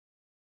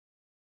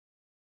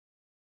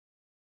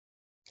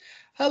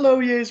Hello,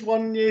 years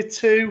one and year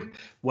two.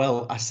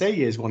 Well, I say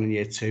years one and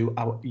year two,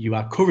 you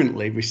are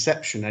currently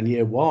reception and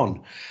year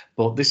one.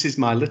 But this is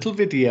my little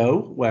video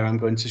where I'm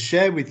going to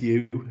share with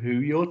you who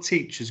your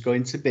teacher is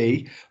going to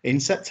be in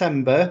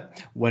September.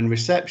 When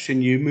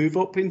reception, you move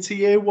up into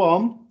year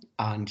one,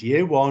 and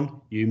year one,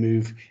 you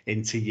move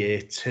into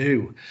year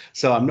two.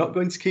 So I'm not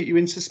going to keep you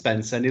in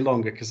suspense any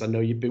longer because I know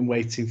you've been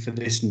waiting for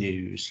this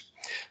news.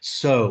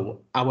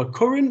 So our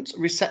current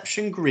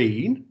reception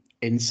green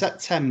in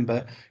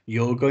September,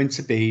 you're going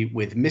to be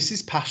with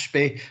Mrs.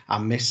 Pashby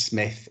and Miss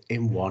Smith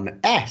in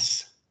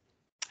 1S.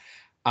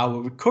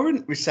 Our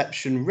current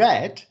reception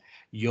red,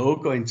 you're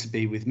going to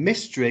be with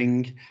Miss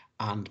String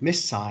and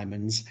Miss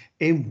Simons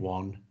in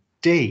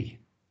 1D.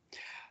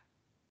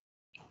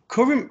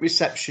 Current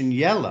reception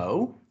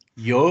yellow,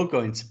 you're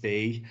going to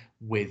be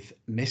with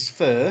Miss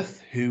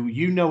Firth, who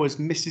you know as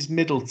Mrs.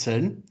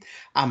 Middleton,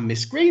 and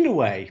Miss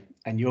Greenaway,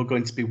 and you're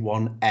going to be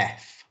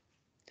 1F.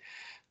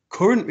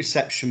 Current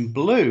reception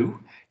blue,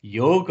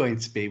 you're going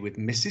to be with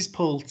Mrs.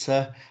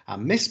 Poulter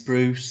and Miss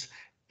Bruce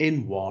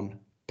in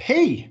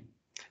 1P.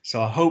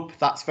 So I hope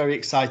that's very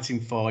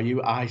exciting for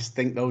you. I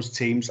think those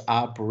teams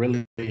are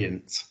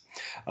brilliant.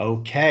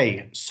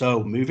 Okay,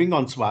 so moving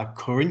on to our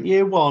current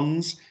year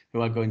ones,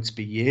 who are going to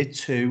be year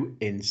two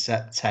in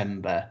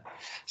September.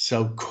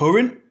 So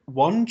current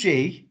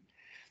 1G,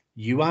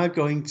 you are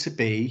going to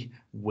be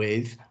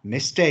with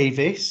Miss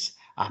Davis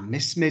and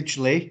Miss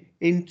Midgley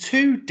in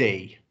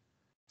 2D.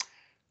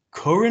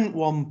 Current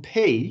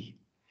 1P,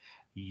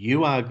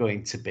 you are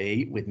going to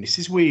be with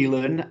Mrs.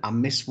 Whelan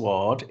and Miss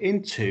Ward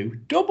in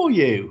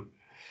 2W.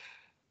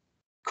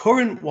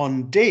 Current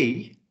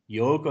 1D,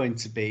 you're going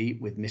to be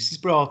with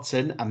Mrs.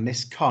 Broughton and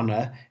Miss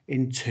Connor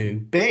in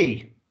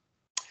 2B.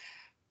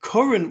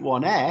 Current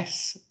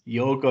 1S,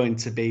 you're going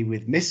to be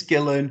with Miss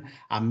Gillen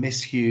and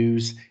Miss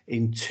Hughes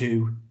in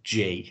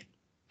 2G.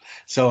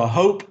 So I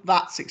hope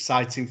that's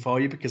exciting for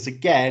you because,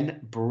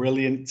 again,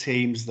 brilliant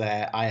teams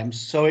there. I am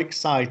so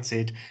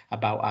excited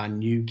about our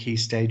new Key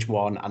Stage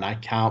 1 and I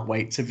can't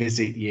wait to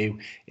visit you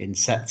in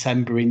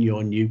September in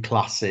your new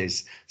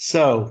classes.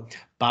 So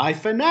bye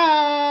for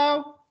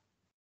now.